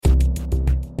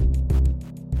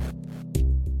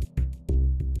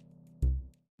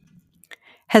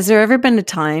Has there ever been a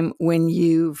time when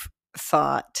you've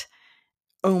thought,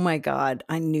 "Oh my god,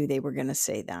 I knew they were gonna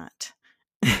say that?"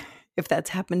 If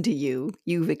that's happened to you,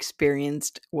 you've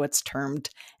experienced what's termed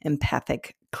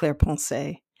empathic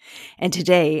ClairPensée. And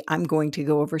today, I'm going to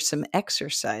go over some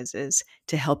exercises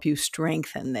to help you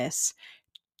strengthen this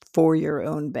for your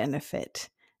own benefit,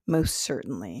 most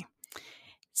certainly.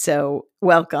 So,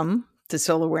 welcome to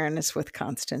Soul Awareness with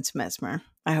Constance Mesmer.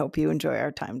 I hope you enjoy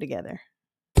our time together.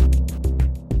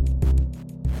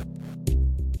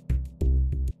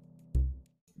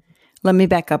 Let me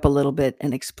back up a little bit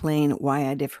and explain why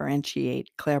I differentiate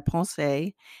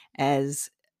clairpensée as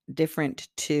different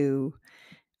to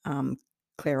um,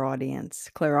 clairaudience.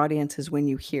 Clairaudience is when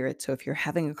you hear it. So if you're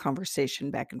having a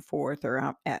conversation back and forth,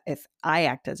 or if I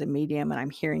act as a medium and I'm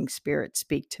hearing spirit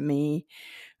speak to me,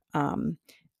 um,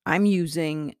 I'm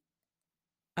using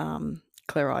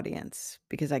clairaudience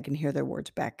because I can hear their words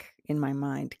back in my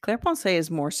mind. Clairpensée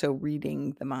is more so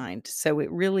reading the mind. So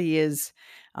it really is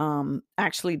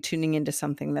actually tuning into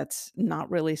something that's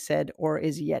not really said or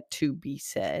is yet to be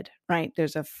said, right?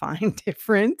 There's a fine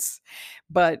difference,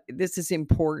 but this is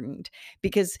important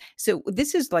because so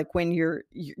this is like when you're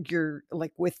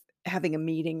like with having a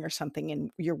meeting or something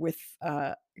and you're with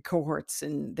cohorts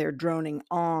and they're droning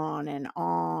on and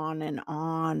on and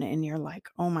on and you're like,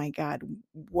 "Oh my god,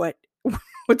 what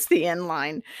what's the end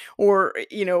line?" Or,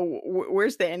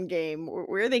 "Where's the end game?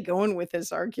 Where are they going with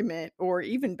this argument?" Or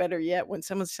even better yet, when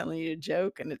someone's telling you a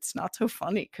joke and it's not so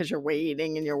funny because you're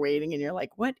waiting and you're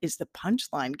like, "What is the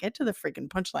punchline? Get to the freaking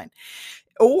punchline."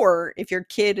 Or if your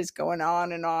kid is going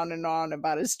on and on and on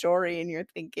about a story and you're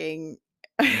thinking,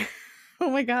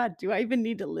 "Oh my god, do I even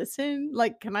need to listen?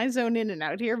 Like, can I zone in and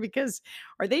out here? Because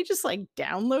are they just, like,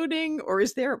 downloading, or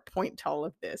is there a point to all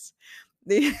of this?"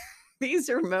 The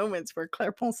These are moments where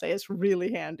clairpensée is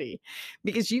really handy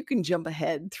because you can jump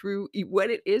ahead through what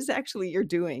it is actually you're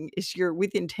doing is you're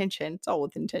with intention. It's all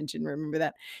with intention, remember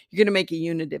that. You're gonna make a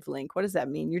unitive link. What does that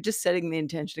mean? You're just setting the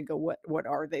intention to go, "What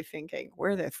are they thinking?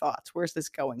 Where are their thoughts? Where's this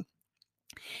going?"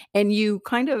 And you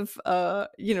kind of,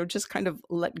 just kind of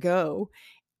let go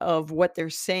of what they're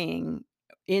saying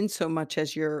in so much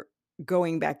as you're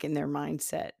going back in their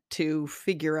mindset to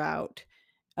figure out,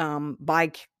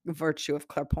 virtue of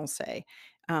clairpensée,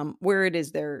 where it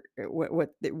is they're what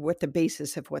the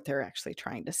basis of what they're actually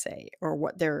trying to say, or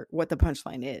what the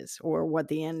punchline is, or what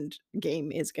the end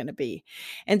game is going to be.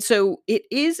 And so it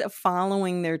is a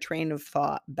following their train of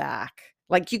thought back.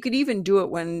 Like, you could even do it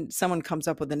when someone comes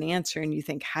up with an answer and you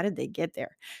think, how did they get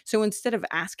there? So instead of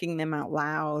asking them out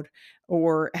loud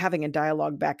or having a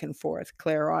dialogue back and forth,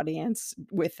 clairaudience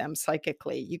with them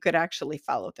psychically, you could actually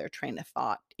follow their train of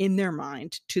thought in their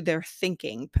mind to their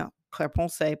thinking.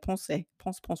 Clairpensée, pensée,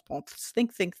 pense,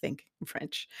 think in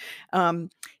French. Um,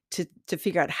 to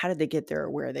figure out how did they get there,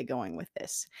 or where are they going with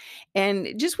this,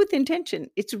 and just with intention.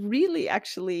 It's really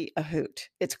actually a hoot.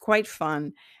 It's quite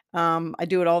fun. I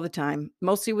do it all the time,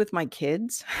 mostly with my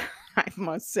kids. I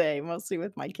must say, mostly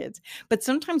with my kids. But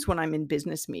sometimes when I'm in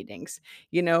business meetings,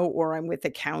 or I'm with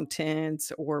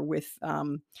accountants or with,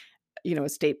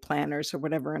 estate planners or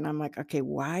whatever. And I'm like, okay,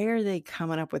 why are they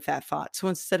coming up with that thought? So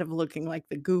instead of looking like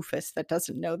the goofus that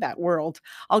doesn't know that world,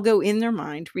 I'll go in their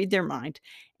mind, read their mind,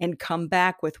 and come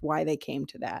back with why they came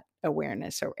to that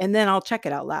awareness. And then I'll check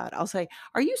it out loud. I'll say,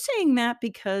 are you saying that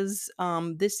because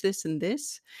this, and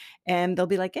this? And they'll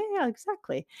be like, yeah, yeah,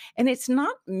 exactly. And it's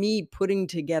not me putting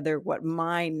together what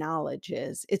my knowledge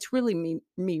is. It's really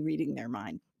me reading their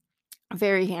mind.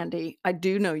 Very handy. I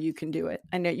do know you can do it.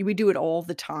 I know we do it all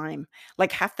the time.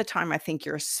 Like, half the time I think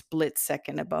you're a split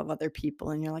second above other people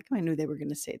and you're like, "Oh, I knew they were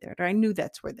gonna say that," or "I knew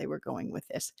that's where they were going with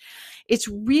this." It's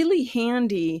really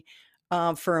handy,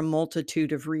 for a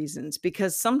multitude of reasons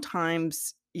because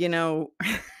sometimes,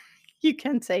 you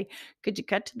can say, "Could you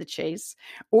cut to the chase?"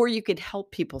 Or you could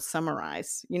help people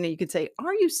summarize. You could say,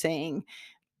 "Are you saying,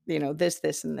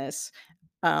 this, and this?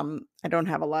 I don't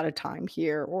have a lot of time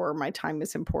here, or my time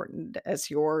is important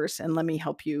as yours, and let me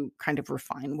help you kind of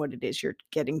refine what it is you're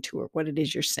getting to, or what it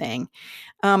is you're saying."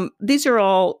 These are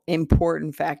all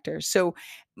important factors. So,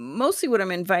 mostly what I'm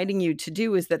inviting you to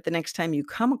do is that the next time you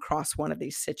come across one of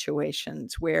these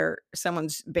situations where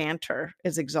someone's banter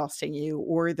is exhausting you,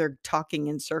 or they're talking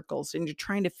in circles, and you're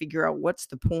trying to figure out what's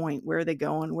the point, where are they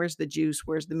going, where's the juice,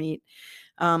 where's the meat,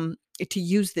 to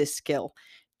use this skill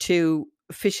to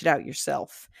fish it out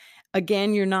yourself.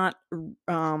 Again, you're not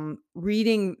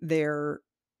reading their,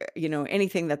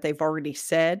 anything that they've already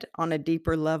said on a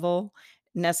deeper level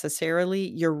necessarily.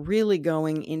 You're really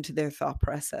going into their thought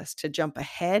process to jump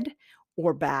ahead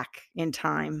or back in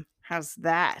time. How's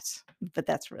that? But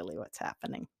that's really what's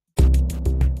happening.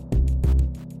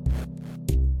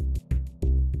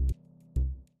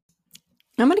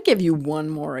 I'm gonna give you one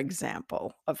more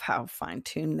example of how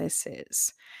fine-tuned this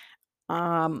is.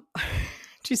 Um,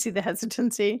 do you see the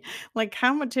hesitancy? Like,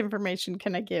 how much information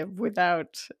can I give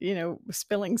without,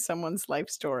 spilling someone's life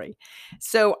story?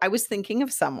 So, I was thinking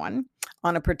of someone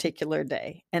on a particular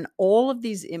day, and all of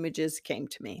these images came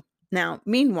to me. Now,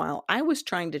 meanwhile, I was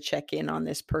trying to check in on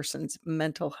this person's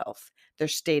mental health, their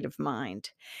state of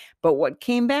mind. But what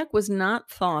came back was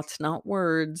not thoughts, not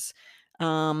words,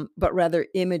 but rather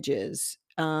images.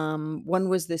 One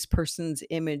was this person's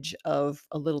image of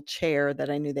a little chair that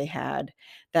I knew they had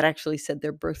that actually said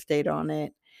their birth date on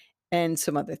it and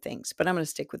some other things, but I'm gonna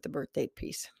stick with the birth date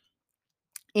piece.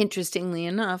 Interestingly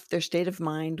enough, their state of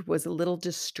mind was a little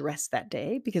distressed that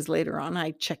day because later on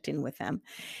I checked in with them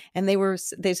and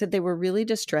they said they were really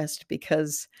distressed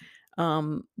because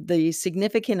the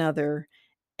significant other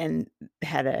and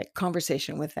had a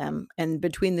conversation with them, and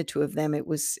between the two of them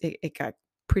it got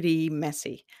pretty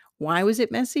messy. Why was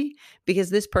it messy?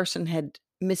 Because this person had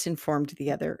misinformed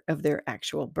the other of their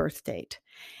actual birth date.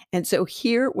 And so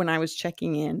here, when I was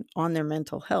checking in on their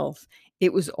mental health,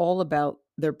 it was all about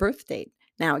their birth date.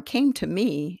 Now, it came to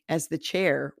me as the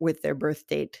chair with their birth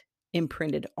date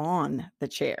imprinted on the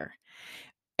chair.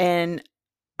 And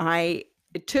I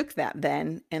took that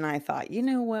then and I thought, "You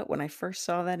know what?" When I first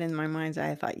saw that in my mind's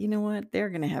eye, I thought, "You know what? They're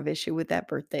gonna have issue with that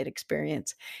birth date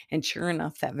experience." And sure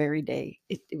enough, that very day,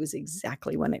 it was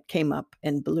exactly when it came up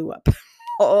and blew up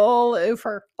all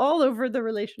over the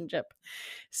relationship.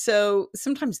 So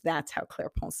sometimes that's how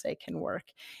clairPensée can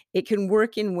work. It can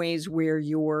work in ways where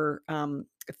you're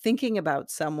thinking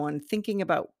about someone, thinking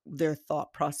about their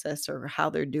thought process or how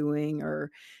they're doing,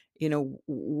 or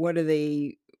what are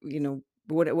they,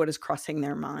 what is crossing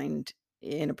their mind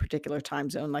in a particular time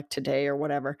zone, like today or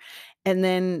whatever, and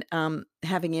then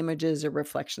having images or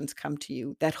reflections come to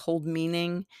you that hold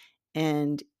meaning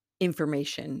and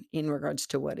information in regards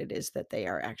to what it is that they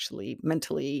are actually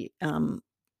mentally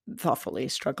thoughtfully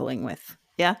struggling with.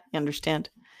 Yeah, you understand?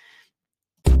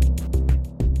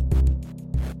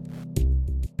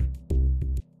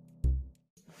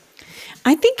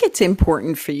 I think it's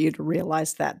important for you to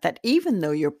realize that even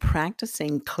though you're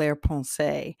practicing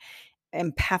clairPensée,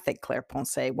 empathic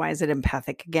clairPensée, why is it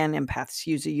empathic? Again, empaths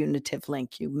use a unitive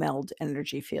link. You meld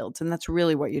energy fields, and that's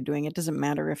really what you're doing. It doesn't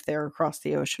matter if they're across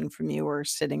the ocean from you or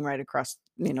sitting right across,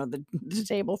 the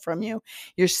table from you.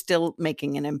 You're still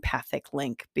making an empathic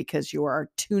link because you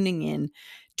are tuning in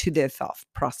to their thought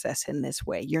process in this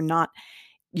way. You're not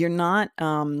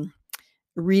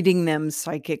reading them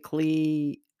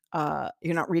psychically.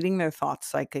 You're not reading their thoughts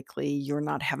psychically. You're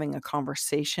not having a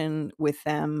conversation with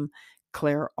them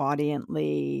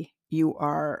clairaudiently. You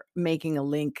are making a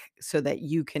link so that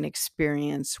you can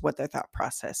experience what their thought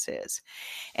process is.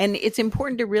 And it's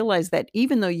important to realize that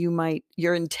even though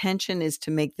your intention is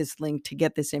to make this link to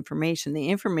get this information, the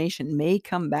information may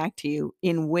come back to you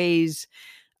in ways.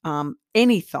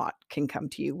 Any thought can come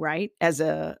to you, right?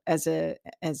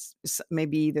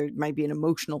 Maybe there might be an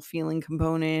emotional feeling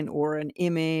component or an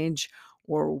image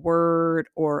or a word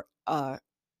or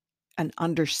an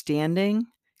understanding,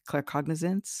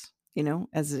 claircognizance,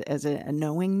 as a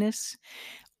knowingness.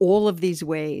 All of these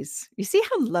ways. You see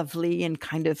how lovely and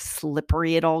kind of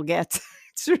slippery it all gets?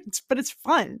 But it's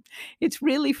fun. It's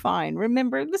really fun.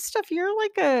 Remember this stuff, you're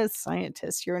like a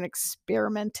scientist, you're an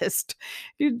experimentist.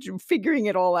 You're figuring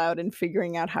it all out and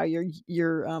figuring out how your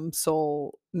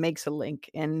soul makes a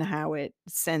link and how it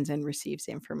sends and receives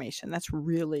information. That's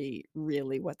really,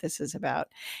 really what this is about.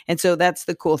 And so that's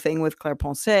the cool thing with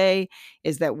clairPensée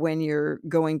is that when you're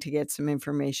going to get some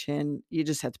information, you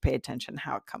just have to pay attention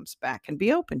how it comes back and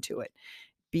be open to it.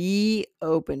 Be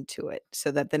open to it so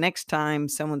that the next time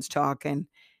someone's talking,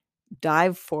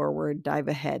 dive forward, dive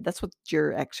ahead. That's what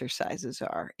your exercises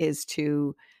are, is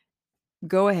to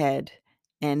go ahead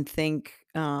and think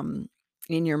in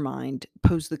your mind,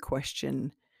 pose the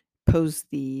question, pose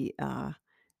the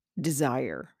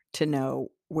desire to know,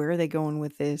 where are they going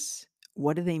with this?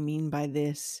 What do they mean by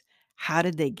this? How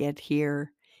did they get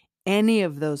here? Any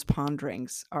of those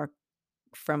ponderings are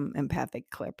from empathic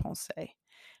clairPensée.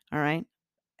 All right?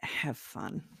 Have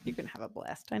fun. You can have a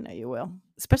blast. I know you will.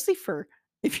 Especially for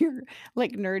if you're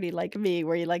like nerdy like me,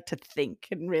 where you like to think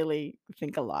and really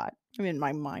think a lot. I'm in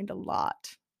my mind a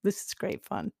lot. This is great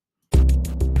fun.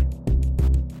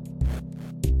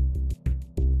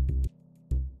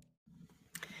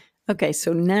 Okay,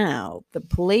 so now the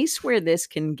place where this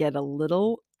can get a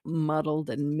little muddled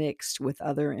and mixed with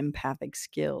other empathic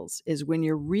skills is when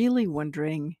you're really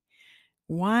wondering,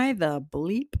 why the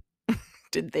bleep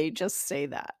did they just say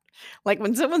that? Like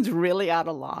when someone's really out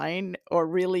of line or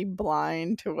really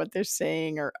blind to what they're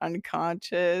saying or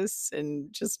unconscious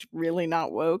and just really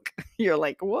not woke, you're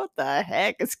like, what the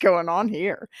heck is going on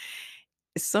here?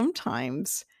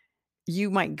 Sometimes you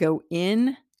might go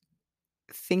in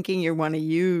thinking you want to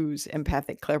use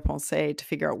empathic clairpensée to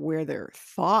figure out where their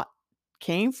thought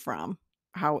came from,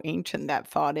 how ancient that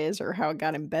thought is, or how it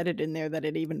got embedded in there that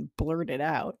it even blurted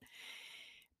out.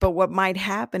 But what might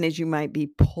happen is you might be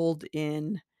pulled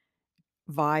in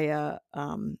via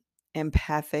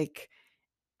empathic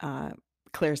uh,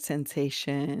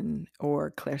 clairsensation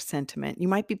or clairsentiment. You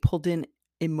might be pulled in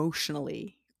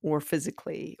emotionally or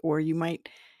physically, or you might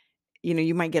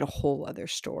get a whole other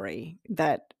story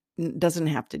that doesn't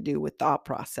have to do with thought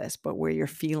process, but where you're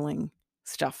feeling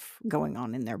stuff going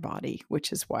on in their body,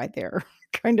 which is why they're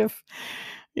kind of,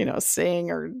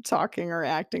 saying or talking or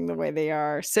acting the way they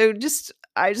are. So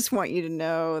I just want you to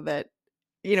know that,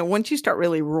 once you start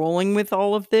really rolling with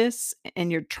all of this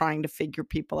and you're trying to figure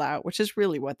people out, which is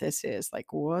really what this is,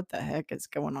 like, what the heck is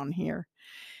going on here?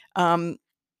 Um,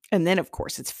 and then, of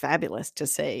course, it's fabulous to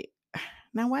say,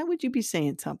 now, why would you be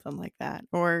saying something like that?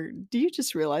 Or do you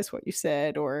just realize what you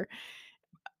said? Or,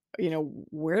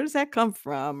 where does that come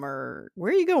from? Or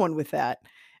where are you going with that?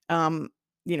 Um,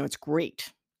 it's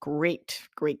great, great,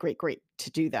 great, great, great to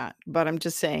do that. But I'm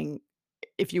just saying,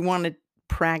 if you want to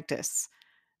practice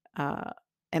uh,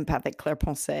 empathic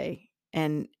clairpensée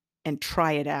and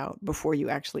try it out before you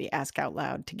actually ask out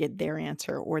loud to get their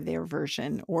answer or their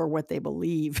version or what they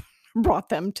believe brought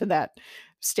them to that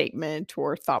statement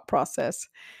or thought process.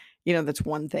 That's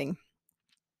one thing.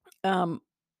 Um,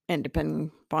 and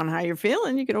depending upon how you're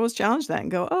feeling, you can always challenge that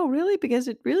and go, "Oh, really? Because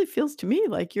it really feels to me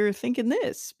like you're thinking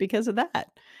this because of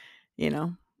that." You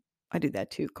know, I do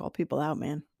that too. Call people out,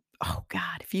 man. Oh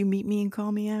God, if you meet me and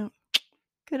call me out,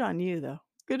 good on you, though.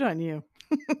 Good on you.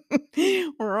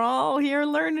 We're all here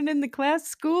learning in the class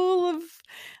school of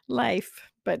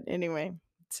life. But anyway,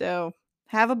 so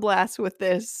have a blast with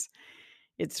this.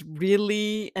 It's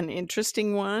really an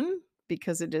interesting one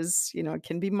because it is, it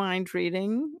can be mind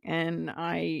reading. And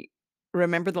I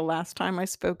remember the last time I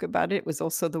spoke about it was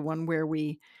also the one where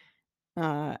we,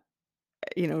 uh,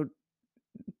 you know,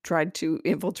 tried to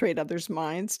infiltrate others'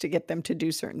 minds to get them to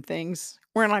do certain things.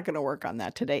 We're not going to work on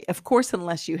that today. Of course,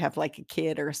 unless you have like a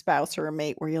kid or a spouse or a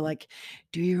mate where you're like,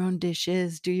 do your own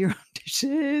dishes, do your own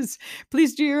dishes,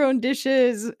 please do your own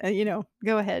dishes.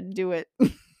 Go ahead, do it.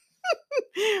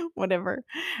 Whatever.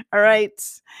 All right.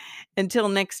 Until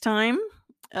next time,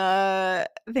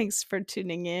 thanks for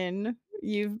tuning in.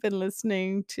 You've been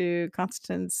listening to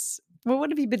Constance. Well, what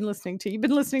have you been listening to? You've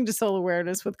been listening to Soul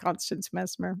Awareness with Constance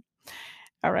Mesmer.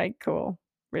 All right, cool.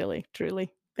 Really,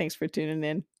 truly. Thanks for tuning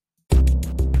in.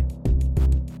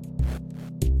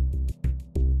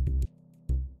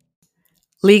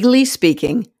 Legally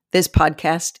speaking, this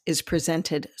podcast is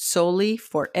presented solely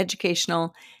for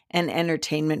educational and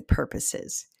entertainment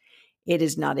purposes. It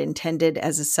is not intended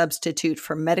as a substitute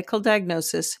for medical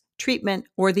diagnosis, treatment,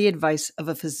 or the advice of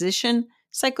a physician,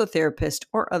 psychotherapist,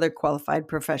 or other qualified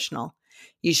professional.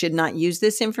 You should not use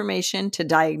this information to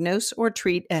diagnose or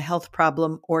treat a health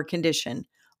problem or condition.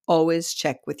 Always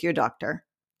check with your doctor.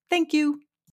 Thank you.